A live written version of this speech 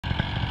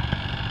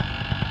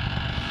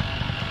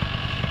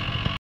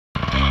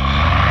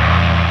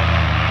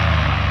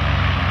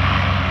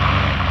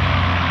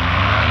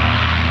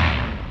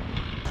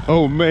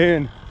Oh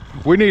man,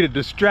 we need a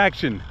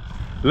distraction.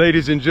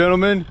 Ladies and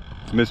gentlemen,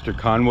 Mr.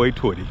 Conway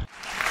Twitty.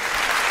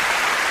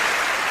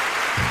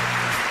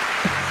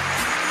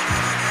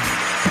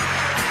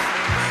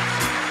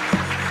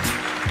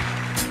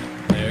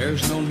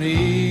 There's no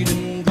need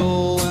in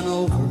going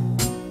over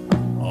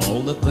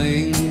all the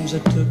things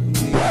that took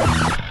me.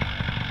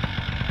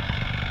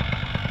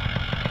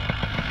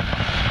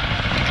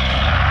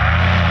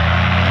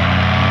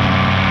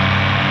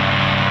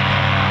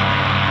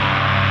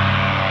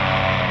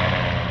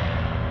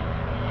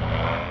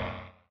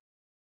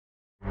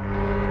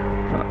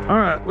 All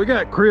right, we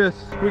got Chris,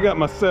 we got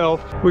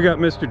myself, we got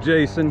Mr.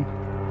 Jason.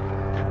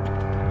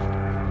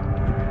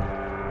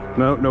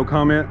 No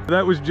comment.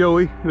 That was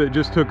Joey that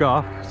just took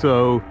off.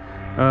 So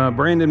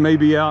Brandon may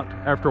be out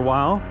after a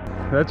while.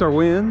 That's our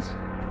winds.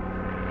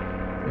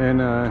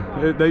 And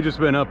they just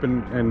been up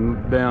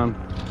and down.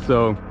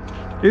 So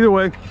either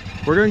way,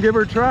 we're gonna give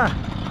her a try.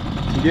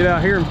 Get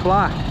out here and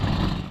fly.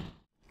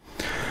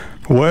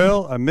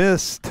 Well, I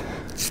missed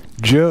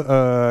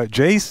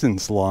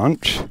Jason's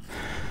launch,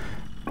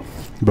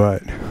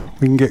 but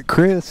we can get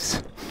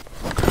Chris.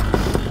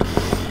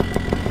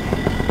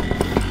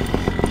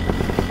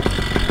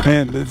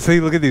 And see,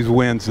 look at these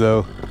winds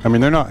though. I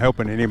mean, they're not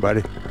helping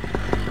anybody.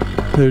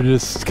 They're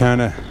just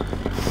kind of...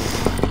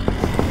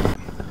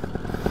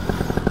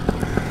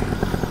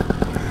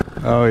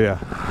 Oh yeah,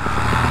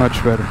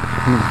 much better.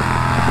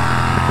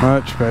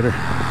 Much better.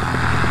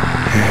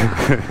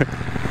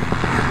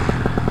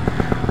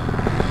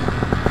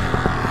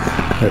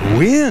 That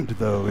wind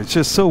though, it's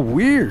just so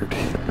weird.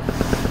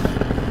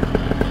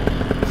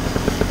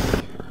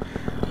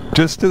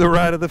 Just to the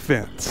right of the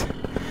fence.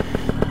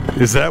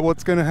 Is that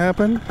what's going to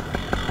happen?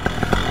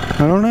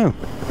 I don't know.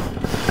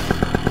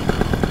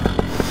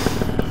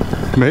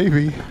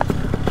 Maybe.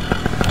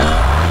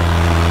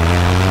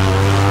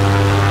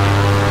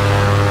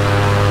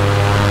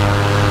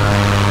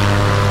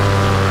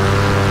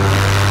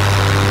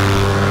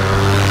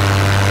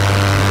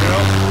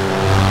 Well,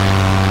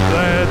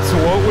 that's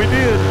what we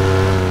did.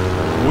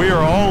 We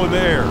are all in the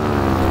air.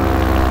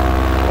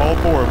 All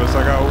four of us.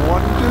 I got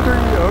 1, 2, 3.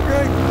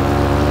 Okay.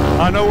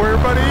 I know where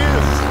everybody is.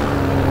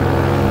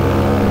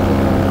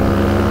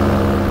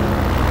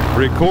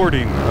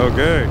 Recording,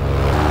 okay.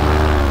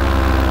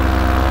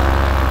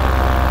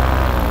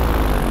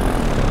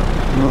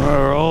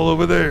 We're all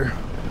over there.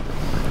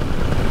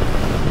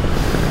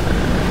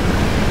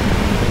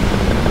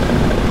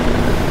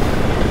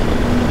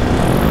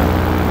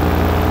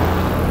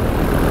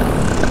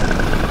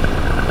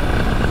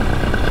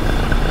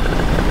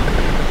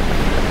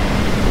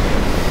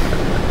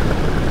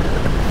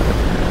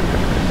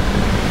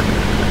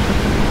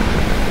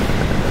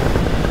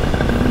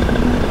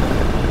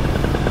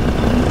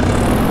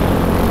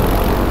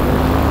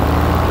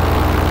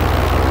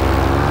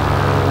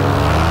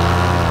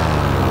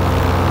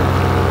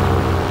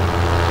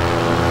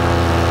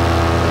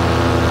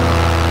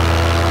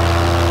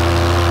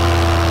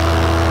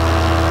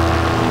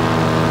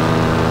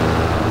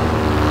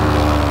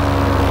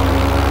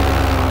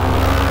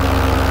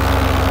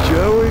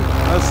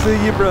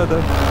 See you,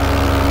 brother.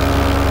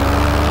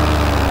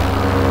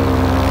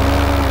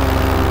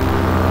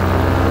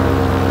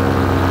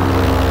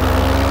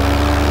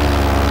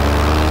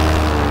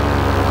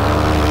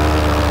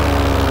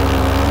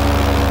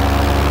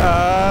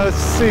 I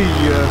see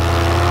ya.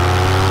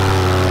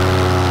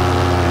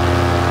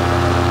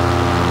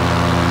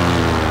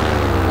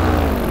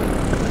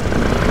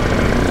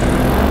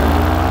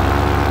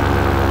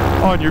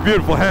 On your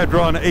beautiful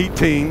Hadron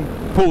 18,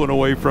 pulling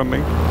away from me.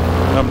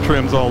 I'm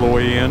trims all the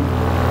way in.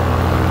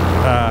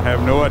 I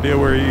have no idea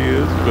where he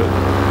is, but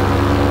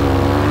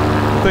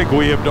I think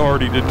we have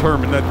already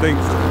determined that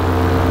thing's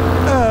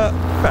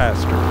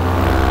faster.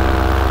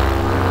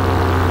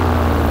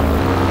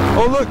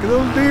 Oh, look at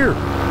those deer.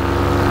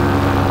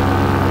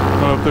 I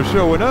don't know if they're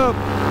showing up.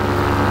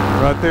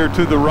 Right there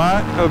to the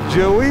right of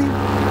Joey.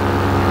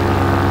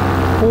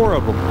 4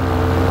 of them.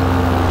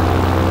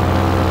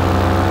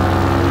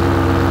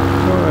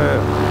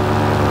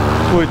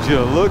 Well, would you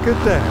look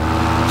at that?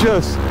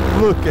 Just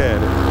look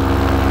at it.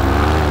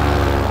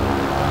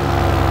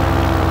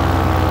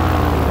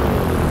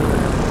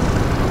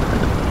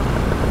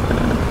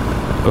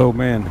 Oh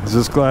man, is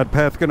this glide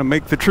path gonna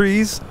make the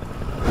trees?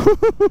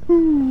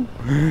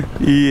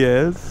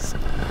 Yes.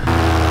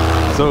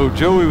 So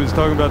Joey was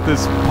talking about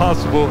this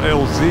possible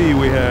LZ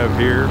we have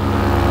here.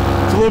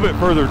 It's a little bit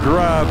further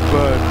drive,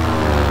 but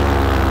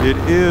it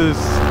is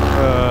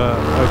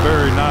a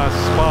very nice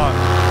spot.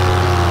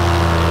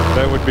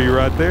 That would be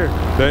right there.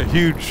 That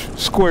huge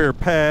square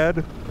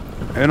pad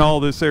and all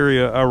this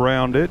area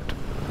around it.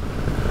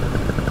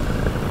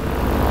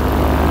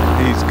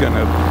 He's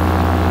gonna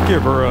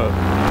give her a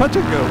touch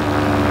and go,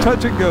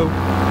 touch and go.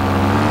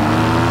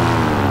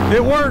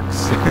 It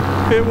works.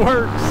 It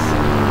works.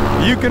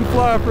 You can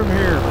fly from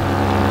here.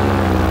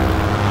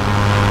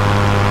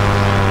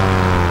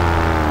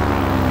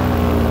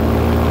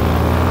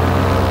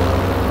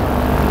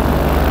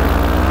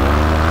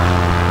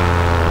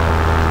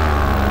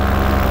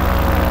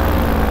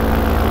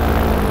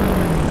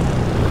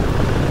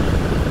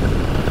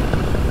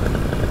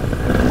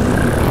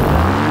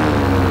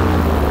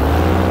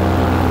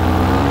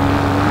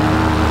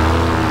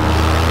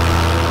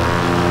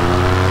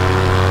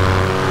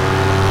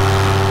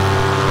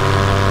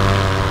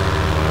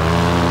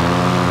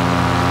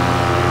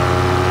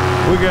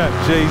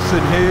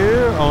 Jason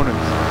here on his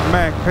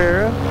Mac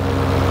Para.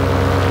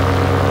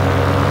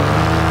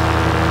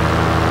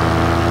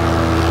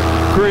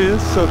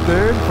 Chris up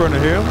there in front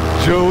of him.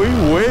 Joey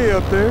way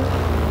up there.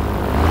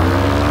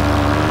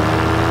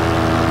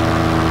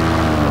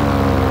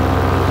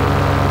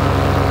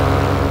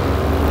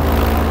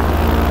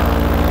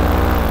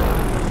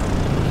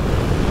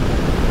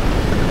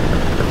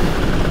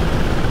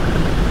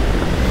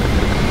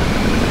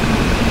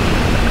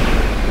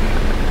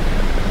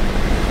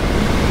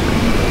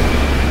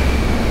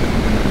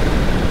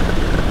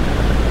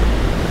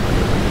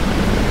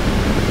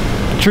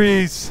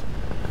 Trees,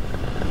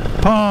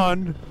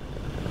 pond,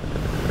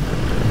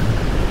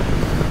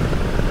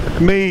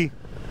 me.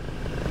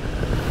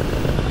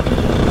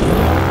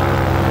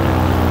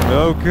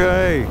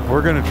 Okay,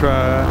 we're gonna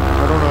try.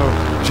 I don't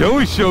know.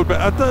 Joey showed back.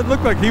 I thought it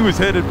looked like he was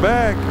headed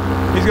back.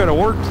 He's got to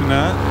work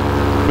tonight.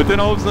 But then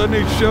all of a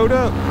sudden he showed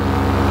up.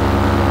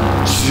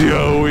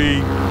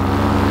 Joey.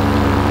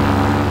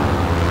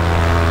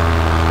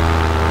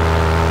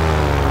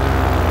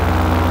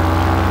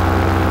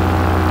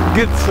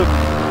 Get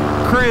some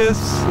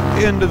Chris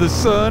into the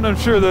sun. I'm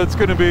sure that's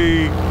going to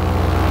be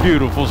a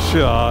beautiful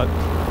shot.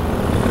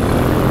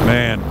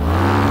 Man,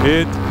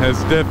 it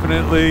has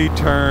definitely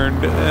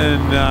turned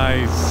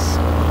nice.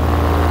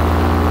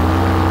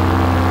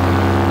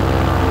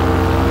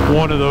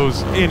 One of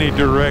those any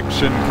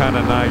direction kind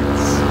of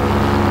nights.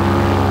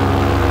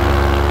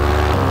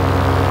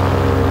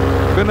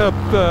 Been up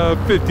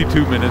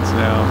 52 minutes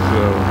now,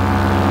 so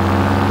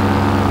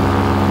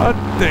I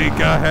think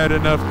I had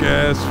enough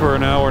gas for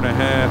an hour and a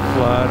half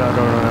flight. I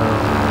don't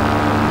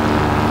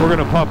know. We're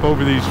gonna pop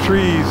over these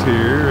trees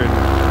here and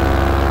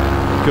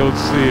go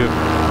see if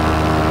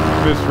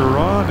Mr.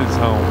 Ron is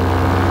home.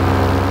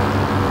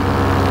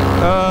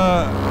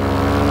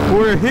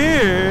 We're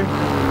here.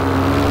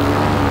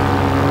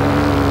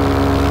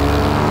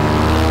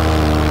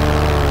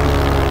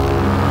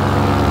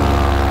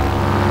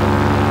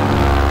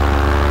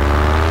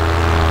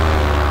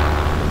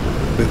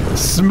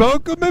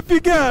 Smoke 'em if you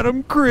got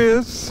 'em,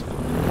 Chris.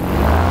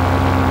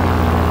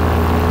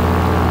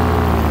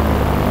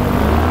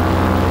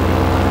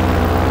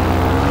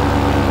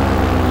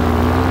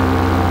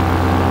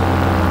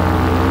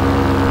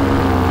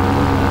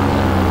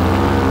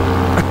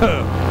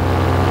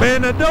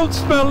 Man, that don't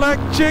smell like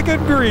chicken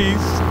grease.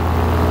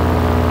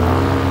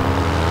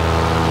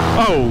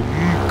 Oh,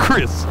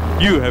 Chris,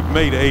 you have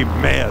made a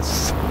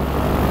mess.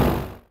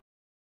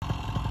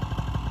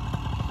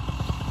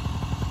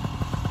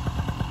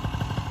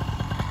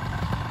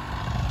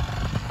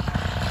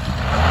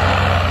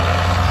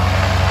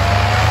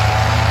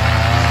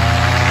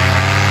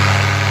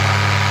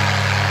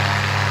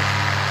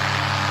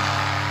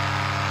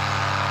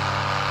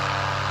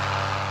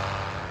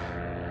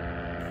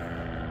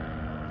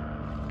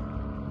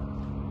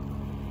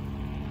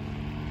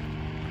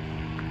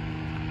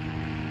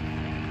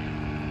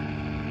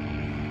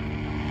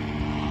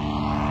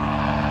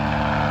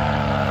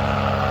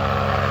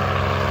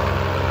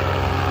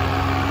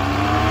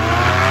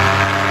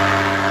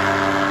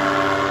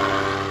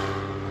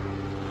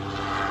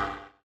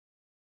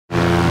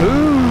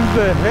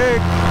 The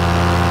heck?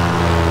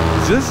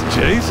 Is this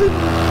Jason?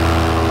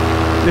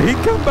 Did he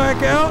come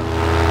back out?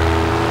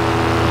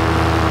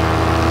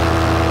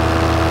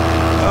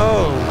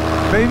 Oh,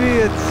 maybe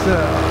it's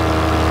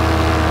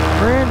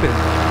Brandon.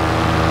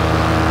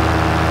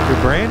 Did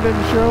Brandon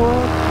show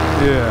up?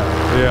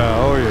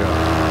 Yeah, oh yeah.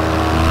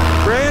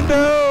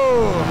 Brando!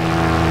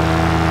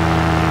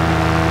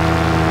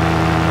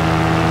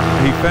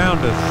 He found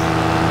us.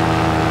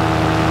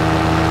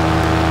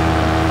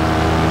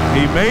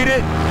 He made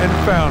it and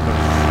found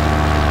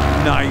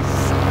us.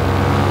 Nice.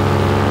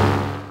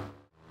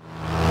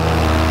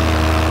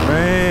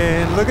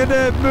 Man, look at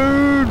that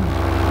moon.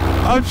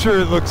 I'm sure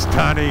it looks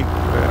tiny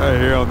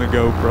here on the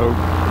GoPro,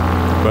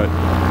 but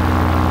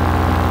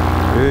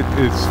it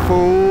is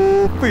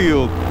full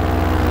field.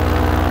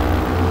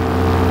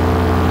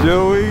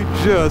 Joey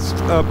just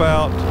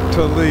about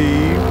to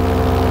leave.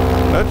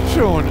 That's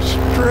showing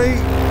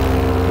straight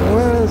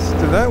west,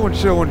 and that one's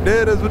showing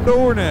dead as a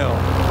doornail.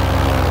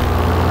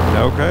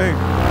 Okay.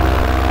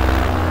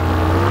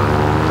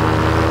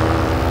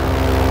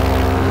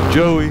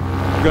 Joey,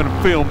 gonna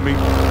film me.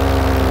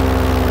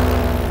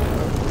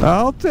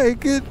 I'll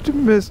take it to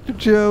Mr.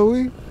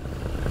 Joey.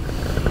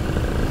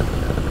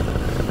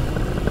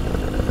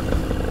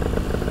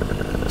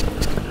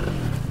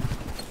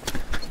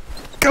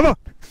 Come on,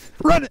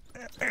 run it.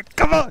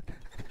 Come on,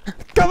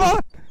 come on.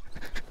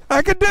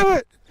 I can do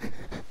it.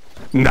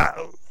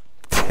 No.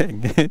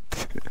 Dang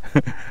it.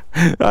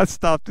 I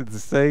stopped at the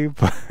same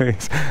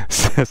place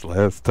as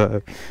last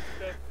time.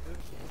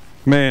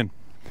 Man,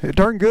 it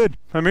turned good.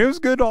 I mean, it was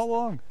good all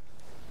along.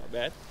 Not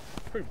bad.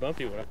 Pretty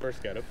bumpy when I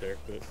first got up there,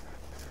 but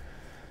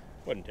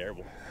wasn't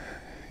terrible.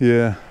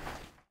 Yeah.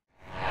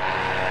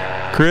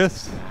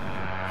 Chris?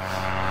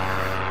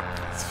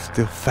 It's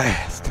still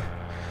fast.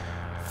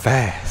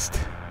 Fast.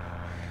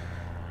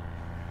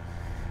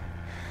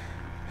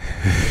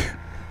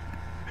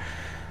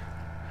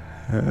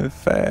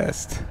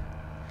 Fast.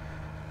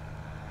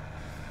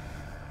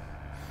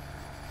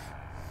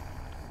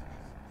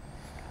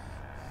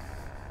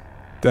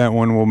 That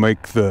one will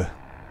make the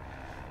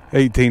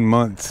 18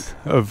 months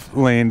of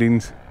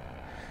landings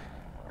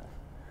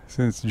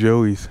since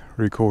Joey's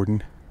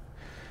recording.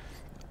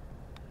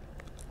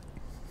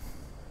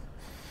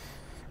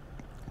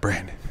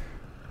 Brandon,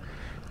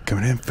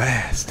 coming in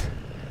fast.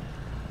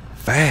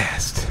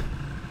 Fast.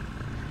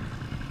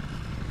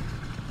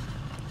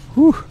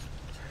 Whew.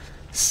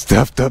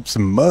 Stuffed up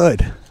some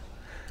mud.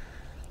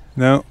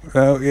 No,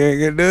 you ain't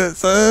gonna do it,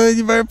 son.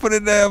 You better put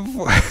it down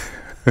before.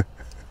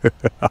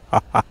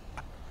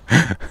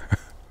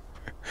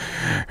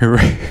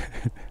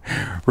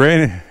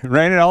 ran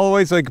it all the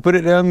way so I could put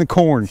it down in the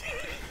corn.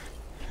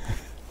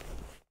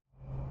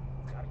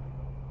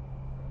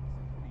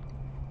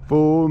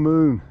 Full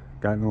moon.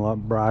 Gotten a lot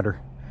brighter.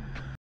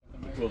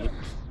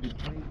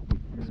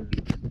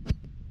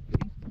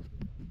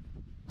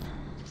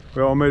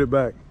 We all made it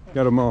back.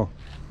 Got them all.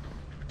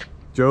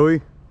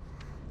 Joey.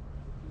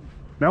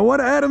 Now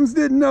what Adams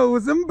didn't know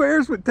was them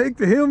bears would take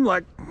to him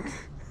like...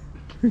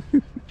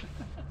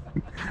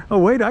 Oh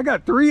wait, I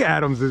got 3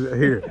 Adams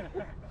here.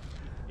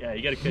 Yeah,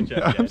 you gotta catch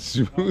up. I'm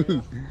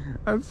smooth.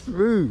 I'm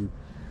smooth.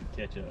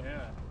 Catch up.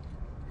 Yeah.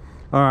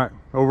 All right,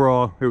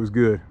 overall it was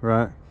good,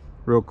 right?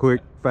 Real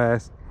quick,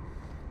 fast.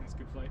 Nice,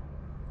 good flight.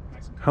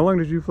 Nice and How long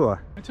did you fly?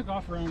 I took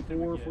off around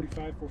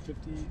 4:45,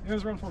 4:50. It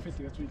was around 4:50.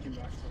 That's when you came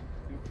back.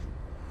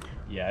 So,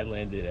 Yeah, I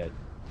landed at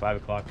 5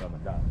 o'clock on the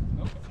dot.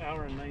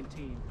 hour and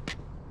 19.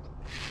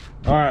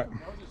 All right,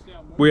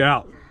 we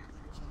out.